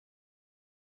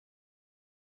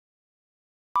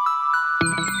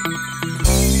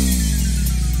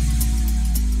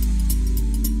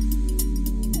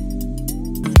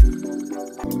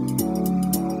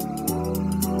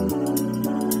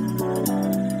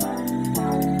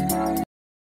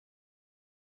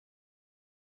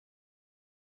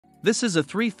This is a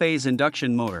three-phase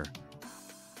induction motor.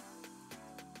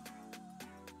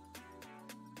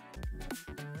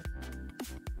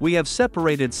 We have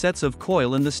separated sets of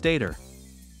coil in the stator.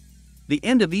 The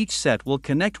end of each set will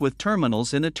connect with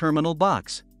terminals in a terminal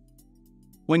box.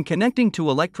 When connecting to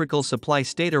electrical supply,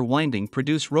 stator winding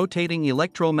produce rotating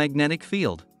electromagnetic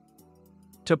field.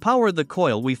 To power the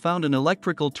coil, we found an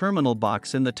electrical terminal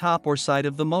box in the top or side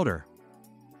of the motor.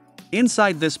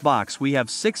 Inside this box we have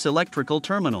 6 electrical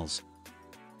terminals.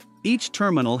 Each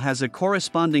terminal has a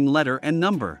corresponding letter and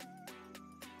number.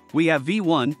 We have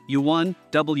V1, U1,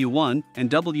 W1, and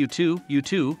W2,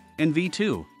 U2, and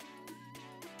V2.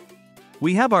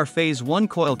 We have our phase 1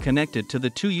 coil connected to the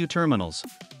 2 U terminals.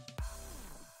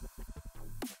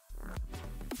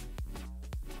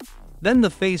 Then the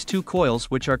phase 2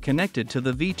 coils, which are connected to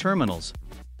the V terminals.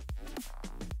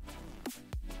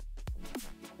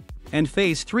 And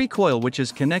phase 3 coil, which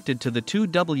is connected to the 2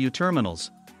 W terminals.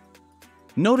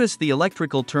 Notice the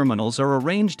electrical terminals are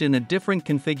arranged in a different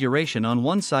configuration on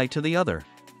one side to the other.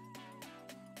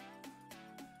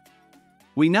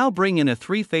 We now bring in a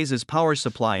 3 phases power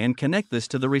supply and connect this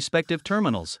to the respective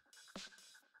terminals.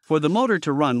 For the motor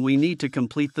to run, we need to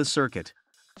complete the circuit.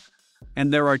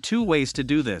 And there are 2 ways to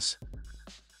do this.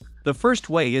 The first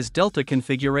way is delta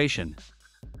configuration.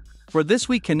 For this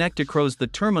we connect across the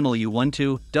terminal U1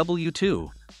 to W2,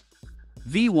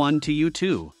 V1 to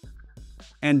U2,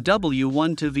 and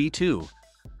W1 to V2.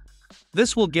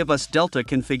 This will give us delta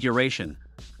configuration.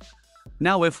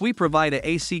 Now if we provide a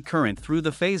AC current through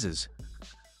the phases,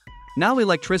 now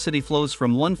electricity flows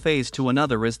from one phase to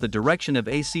another as the direction of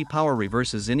AC power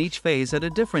reverses in each phase at a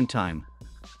different time.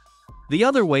 The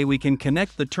other way we can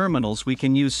connect the terminals, we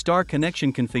can use star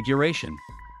connection configuration.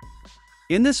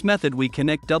 In this method we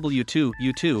connect W2,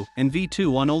 U2, and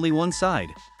V2 on only one side.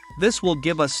 This will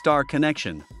give us star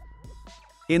connection.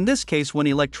 In this case, when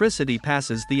electricity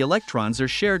passes, the electrons are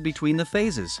shared between the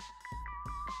phases.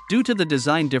 Due to the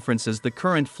design differences, the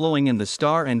current flowing in the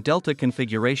star and delta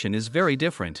configuration is very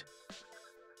different.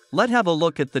 Let's have a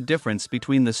look at the difference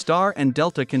between the star and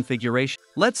delta configuration.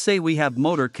 Let's say we have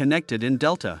motor connected in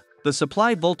delta. The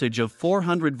supply voltage of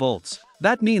 400 volts.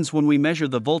 That means when we measure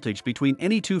the voltage between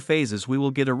any 2 phases, we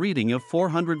will get a reading of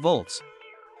 400 volts.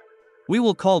 We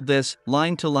will call this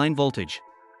line-to-line voltage.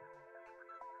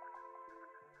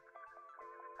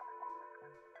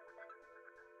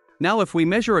 Now if we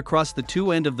measure across the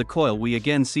 2 ends of the coil, we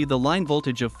again see the line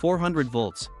voltage of 400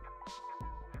 volts.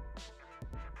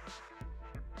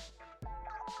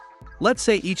 Let's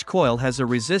say each coil has a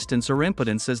resistance or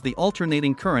impedance as the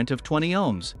alternating current of 20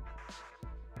 ohms.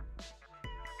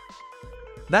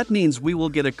 That means we will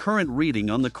get a current reading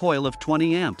on the coil of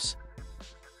 20 amps.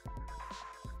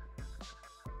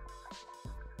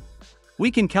 We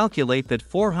can calculate that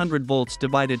 400 volts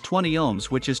divided 20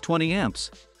 ohms, which is 20 amps.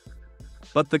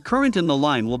 But the current in the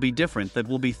line will be different, that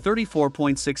will be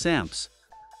 34.6 amps.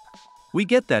 We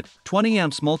get that 20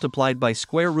 amps multiplied by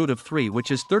square root of 3,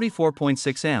 which is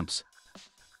 34.6 amps.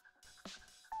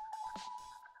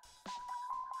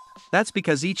 That's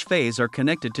because each phase are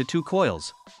connected to 2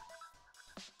 coils.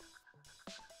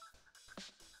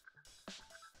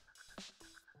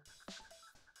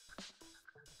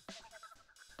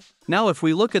 Now if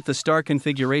we look at the star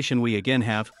configuration, we again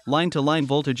have line-to-line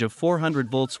voltage of 400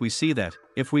 volts. We see that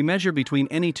if we measure between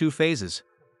any 2 phases.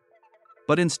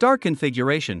 But in star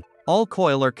configuration, all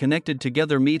coil are connected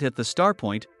together, meet at the star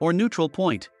point or neutral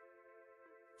point.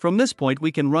 From this point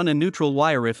we can run a neutral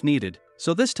wire if needed,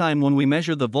 so this time when we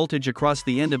measure the voltage across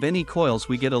the end of any coils,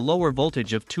 we get a lower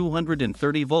voltage of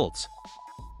 230 volts.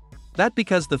 That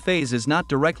because the phase is not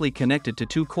directly connected to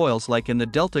 2 coils like in the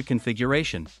delta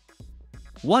configuration.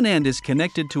 One end is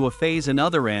connected to a phase and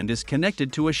other end is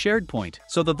connected to a shared point,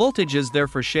 so the voltage is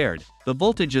therefore shared. The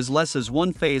voltage is less as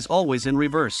one phase always in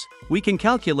reverse. We can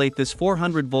calculate this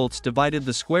 400 volts divided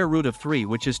the square root of 3,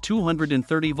 which is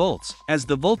 230 volts. As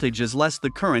the voltage is less, the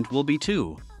current will be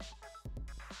 2.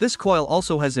 This coil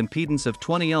also has impedance of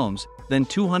 20 ohms, then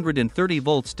 230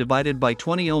 volts divided by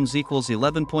 20 ohms equals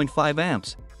 11.5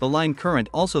 amps. The line current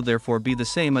also therefore be the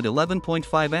same at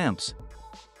 11.5 amps.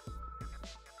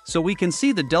 So we can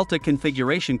see the delta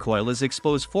configuration coil is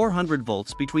exposed 400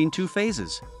 volts between 2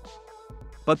 phases.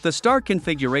 But the star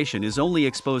configuration is only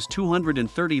exposed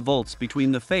 230 volts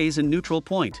between the phase and neutral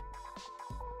point.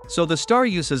 So the star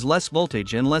uses less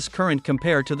voltage and less current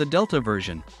compared to the delta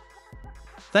version.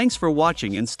 Thanks for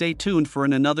watching and stay tuned for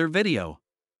another video.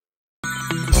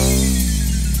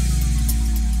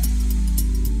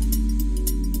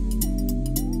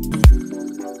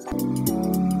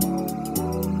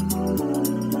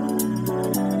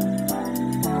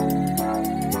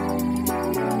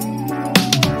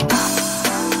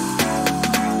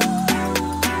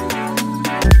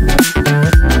 You